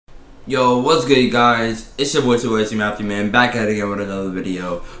Yo, what's good, you guys? It's your boy Matthew, man, back at it again with another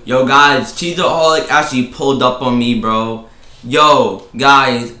video. Yo, guys, Cheeseaholic actually pulled up on me, bro. Yo,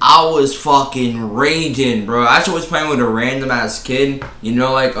 guys, I was fucking raging, bro. I actually was playing with a random ass kid. You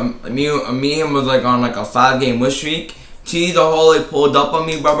know, like me and him was like on like a 5-game win streak. Cheeseaholic pulled up on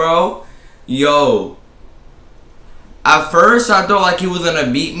me, bro. Yo. At first, I thought like he was gonna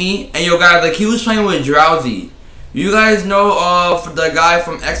beat me, and yo, guys, like he was playing with Drowsy. You guys know for the guy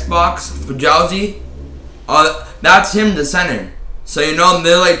from Xbox for Drowsy? That's him, the center. So you know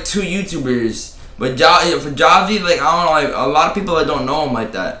they're like two YouTubers. But for Drowsy, like I don't know, like a lot of people that don't know him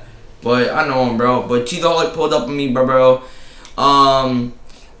like that. But I know him, bro. But Cheeseaholic pulled up on me, bro. I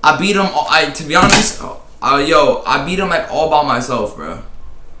beat him. To be honest, I beat him like all by myself, bro.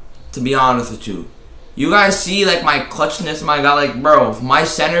 To be honest with you. You guys see like my clutchness, my guy, like bro, my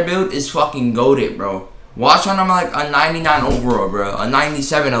center build is fucking goated, bro. Watch when I'm like a 99 overall, bro, a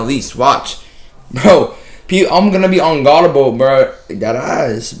 97 at least. Watch, bro. I'm gonna be unguardable, bro. That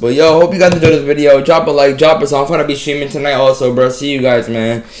ass. But yo, hope you guys enjoyed this video. Drop a like, drop us. I'm gonna be streaming tonight also, bro. See you guys,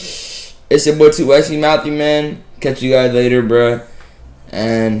 man. It's your boy Matthew, man. Catch you guys later, bro.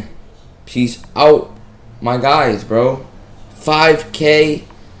 And peace out, my guys, bro. 5K.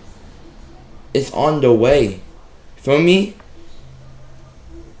 It's on the way. Feel me?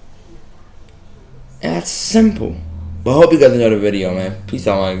 And that's simple. But hope you guys enjoyed the video, man. Peace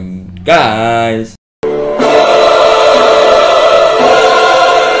out, my guys.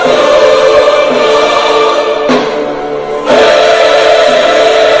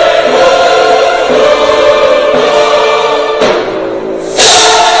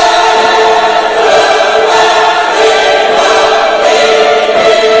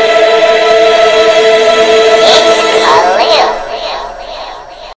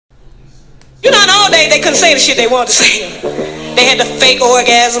 They couldn't say the shit they wanted to say. They had the fake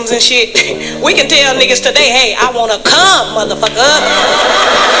orgasms and shit. We can tell niggas today, hey, I wanna come, motherfucker.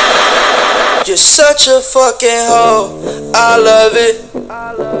 You're such a fucking hoe, I love it.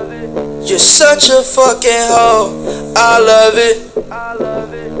 You're such a fucking hoe, I love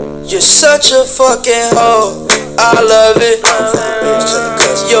it. You're such a fucking hoe, I love it.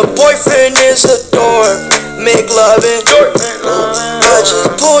 Your boyfriend is a dork, make loving. I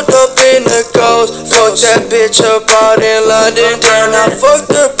just pulled up in the ghost, fucked that bitch up out in London. Then I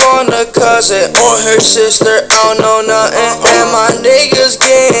fucked up on the cousin or her sister, I don't know nothing. And my niggas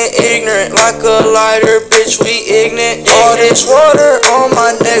getting ignorant like a lighter, bitch, we ignorant. All this water on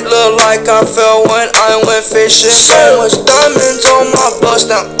my neck look like I fell when I went fishing. So much diamonds on my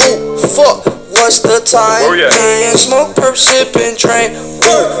bust now, ooh, fuck. What's the time? Oh, yeah. Me and smoke, perp, sip, and drain.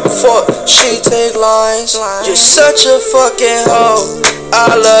 Ooh, fuck, she take lines. You're such a fucking hoe,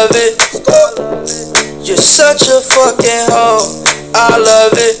 I love it. You're such a fucking hoe, I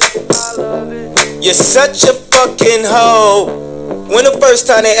love it. You're such a fucking hoe. When the first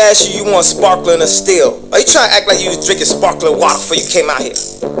time they asked you, you want sparkling or still? Are you trying to act like you was drinking sparkling water before you came out here?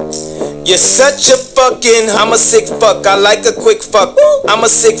 You're such a fucking, I'm a sick fuck, I like a quick fuck. I'm a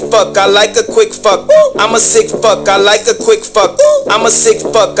sick fuck, I like a quick fuck. I'm a sick fuck, I like a quick fuck. I'm a sick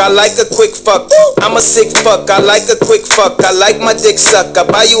fuck, I like a quick fuck. I'm a sick fuck, I like a quick fuck. I like my dick suck, I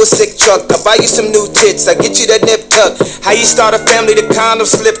buy you a sick truck. I buy you some new tits, I get you that nip tuck. How you start a family, the condom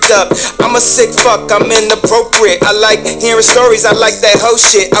slipped up. I'm a sick fuck, I'm inappropriate. I like hearing stories, I like that hoe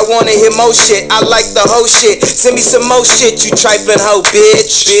shit. I wanna hear more shit, I like the hoe shit. Send me some more shit, you trifling hoe,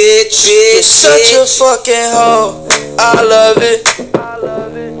 bitch. You're such a fucking hoe, I love it.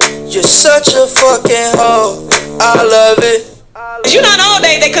 You're such a fucking hoe, I love it. You know, all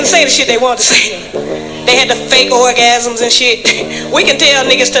day they couldn't say the shit they wanted to say. They had the fake orgasms and shit. We can tell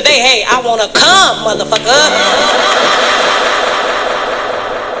niggas today, hey, I wanna come, motherfucker.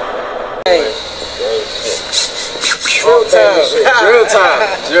 Hey. Drill time,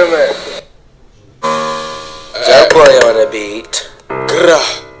 drill man. That boy on the beat.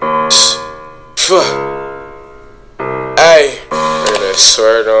 Hey, and I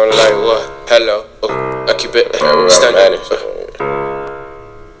swear don't like what? Hello, oh, I keep it standing.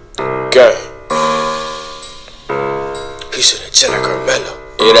 Gang. He should have chill like Carmelo.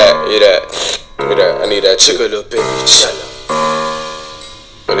 Hear that, hear that. Give me that, I need that chick a little baby, cello.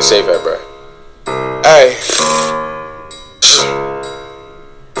 Where the safe at, bro? Hey.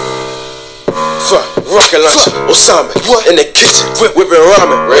 Fuck, rocket launcher, Osama, what? In the kitchen, whipping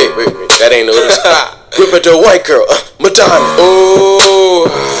ramen. Wait, that ain't notice. Whipping the white girl, Madonna. Oh,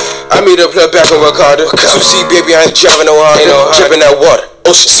 I meet her plug back on Ricardo. 2C, baby, I ain't driving no Honda. Dripping that water,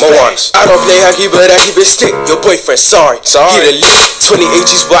 ocean splash. I don't play hockey, but I keep it stick. Your boyfriend, sorry. Get a lick. 20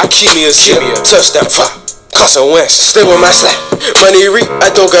 AGs, boy, I keep me a shit. Touchdown, Carson Wentz, stay with my slap. Money reap, I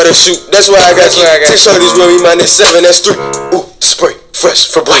don't gotta shoot. That's why I got you. 10 shorties with me, -7, that's 3. Ooh, spray,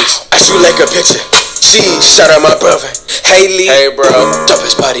 fresh, Febreze. I shoot like a pitcher. Cheese, shout out my brother. Hey Lee, hey bro, dump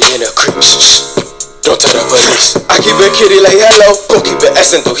his body in a creep. Don't tell the police. I keep it kitty like hello. Go keep it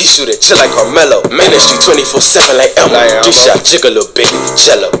essing though he shoot it chill like Carmelo. Ministry 24/7 like Elmo. 3-shot jiggle baby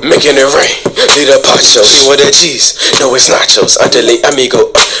jello. Making it rain. Need a poncho. He want that cheese. No it's nachos. Underlay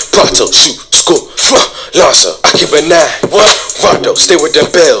amigo. Prato. Shoot. School. Lancer. I keep a 9. What? Rondo. Stay with them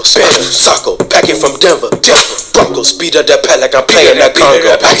bells. Socko. Packing from Denver. Broncos. Speed up that pad like I'm playing that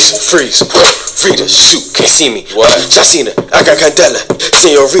Congo. Ice. Freeze. Rita. Shoot. Can't see me. What? Jacina. I got Candela.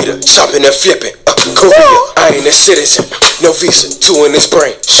 Senorita. Chopping and flipping. Korea, I ain't a citizen, no visa, 2 in his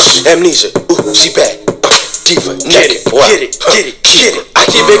brain, amnesia, ooh, she bad, diva, naked, get it, I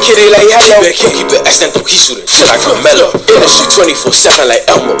keep it kitty like hello, keep it accidental, he shootin' shit like Carmelo, industry 24/7 like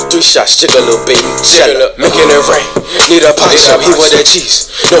Elmo, 3 shots, jiggle little baby, jello, making it rain, need a poncho, he want that cheese,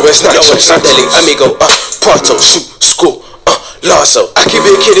 no it's not, Sandeli, amigo, Prato, shoot, school, Lasso, I keep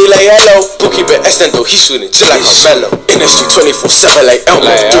it kitty like hello. Boo keep it accidental, he shooting chill like Carmelo. Industry 24/7 like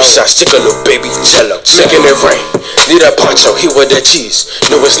Elmo. 3 shots, chicken little baby jello. Making it rain, need a poncho, he want that cheese.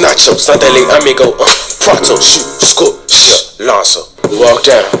 No it's nachos, Sandeli amigo. Prato, shoot, school, Lasso. Walk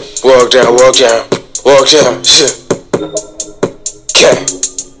down, walk down, walk down, walk down, shit. Okay.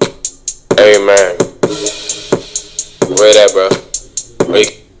 Hey man, where that, bro?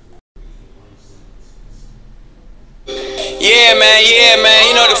 Yeah, man,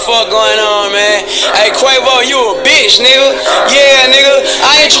 you know the fuck going on, man. Hey, Quavo, you a bitch, nigga. Yeah, nigga,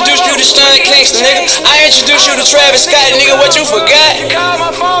 I introduced you to Stunner Kingston, nigga. I introduced you to Travis Scott, nigga. What you forgot? You called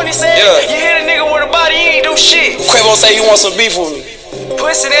my phone, he said, you hit a nigga with a body, you ain't do shit. Quavo say he wants some beef with me.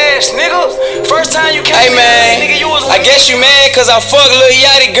 Pussy ass, nigga. First time you came hey, man, nigga, you was I guess you mad cause I fucked Lil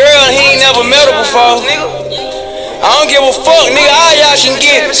Yachty girl and he ain't never met her before. Nigga. I don't give a fuck, nigga. All y'all can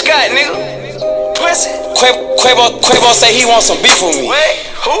get Travis Scott, nigga. Pussy. Quavo say he wants some beef with me. Wait,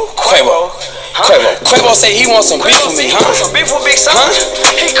 who? Quavo say he wants some beef with me, huh? Some beef with Big Son?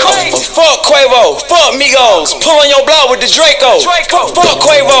 He crazy. Fuck Quavo, fuck Migos, pull on your block with the Draco. Fuck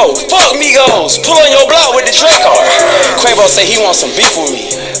Quavo, fuck Migos, pull on your block with the Draco. Quavo say he wants some beef with me.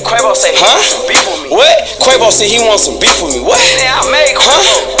 Quavo say he wants some beef with me. What? Quavo say he wants some beef with me. What? Yeah, I made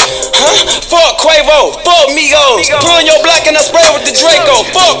Quavo. Fuck Quavo, fuck Migos, pull on your block and I spray with the Draco.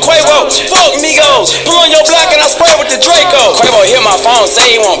 Fuck Quavo, fuck Migos, pull on your block and I spray with the Draco. Quavo hit my phone, say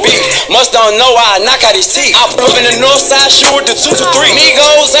he want beef. Must don't know why I knock out his teeth. I pull up in the north side, shoot with the 223.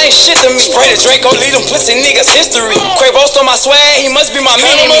 Migos ain't shit to me. Spray the Draco, lead them pussy niggas history. Quavo stole my swag, he must be my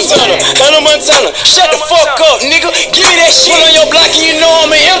mini Hannah Montana, shut the fuck up, nigga. Give me that shit. Pull on your block and you know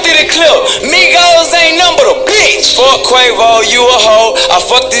I'ma empty the clip. Migos ain't nothing but a bitch. Fuck Quavo, you a hoe. I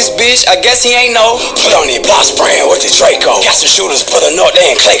fuck this bitch, I guess he ain't know. Put on that block spraying with the Draco. Got some shooters, put a north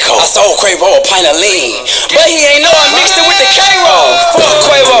there in Clayco. I sold Quavo a pint of lean, but he ain't know I mixed it with the K-Roll. Fuck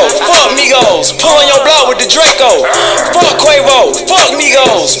Quavo, fuck Migos, pull on your block with the Draco. Fuck Quavo, fuck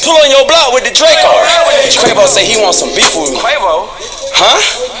Migos, pull on your block with the Draco. Quavo say he wants some beef with me. Quavo? Huh?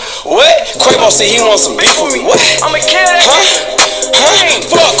 What? Quavo say he wants some beef with me. What? I'ma kill that Huh?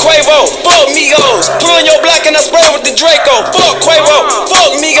 Fuck Quavo, fuck Migos, pull on your block and I spray with the Draco. Fuck Quavo,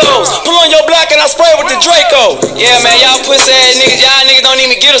 fuck Migos, pull on your block and I spray with the Draco. Yeah, man, y'all pussy ass niggas, y'all niggas don't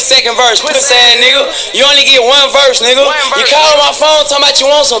even get a second verse. Pussy ass nigga, you only get 1 verse, nigga. You call my phone talking about you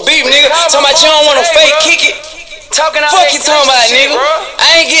want some beef, nigga. Talking about you don't want to fake kick it. Fuck you talking about, nigga.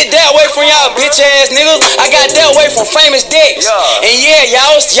 I ain't get that way from y'all bitch ass niggas. I got that way from Famous Dex. And yeah,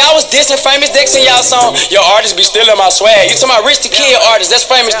 y'all was dissing Famous Dex in y'all song. Your artists be stealing my swag. You talking about Rich the Kid artists, that's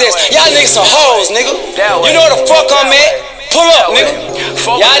Famous Dex. Y'all niggas some hoes, nigga. You know where the fuck I'm at? Pull up, nigga.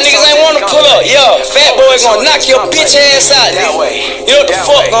 Y'all niggas ain't wanna pull up. Yo, Fat Boy gonna knock your bitch ass out, nigga. You know what the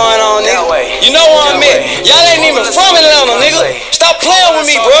fuck going on, nigga? You know where I'm at. Y'all ain't even from Atlanta, nigga. Stop playing with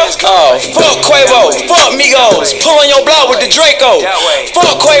me, bro. Oh, fuck Quavo, fuck Migos, pull on your block with the Draco.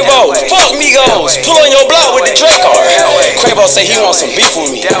 Fuck Quavo, fuck Migos, pull on your block with the Draco. Quavo say he wants some beef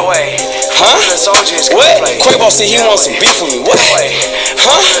with me. Huh? What? Quavo say he wants some beef with me. What?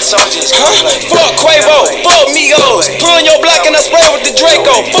 Huh? Fuck Quavo, fuck Migos, pull on your block and I spray with the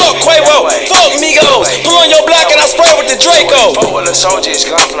Draco. Fuck Quavo, fuck Migos, pull on your block and I spray with the Draco. Fuck with the soldiers,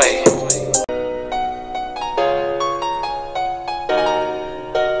 gunplay.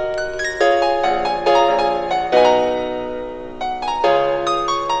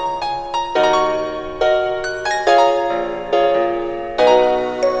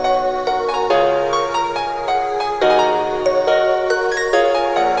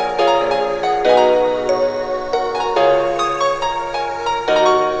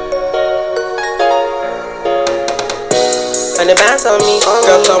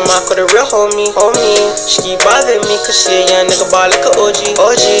 come out with a real homie. She keep bothering me cause she a young nigga ball like a OG.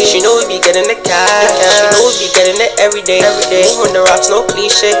 She know we be getting the cash. She know we be getting it every day. Moving the rocks, no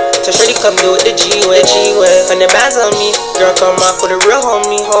cliche. So shorty come do it the G-way. 100 bands on me. Girl come out with a real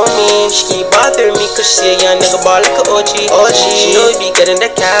homie. She keep bothering me cause she a young nigga ball like a OG. She know we be getting the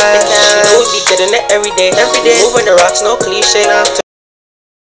cash. She know we be getting it every day. Moving the rocks, no cliche. So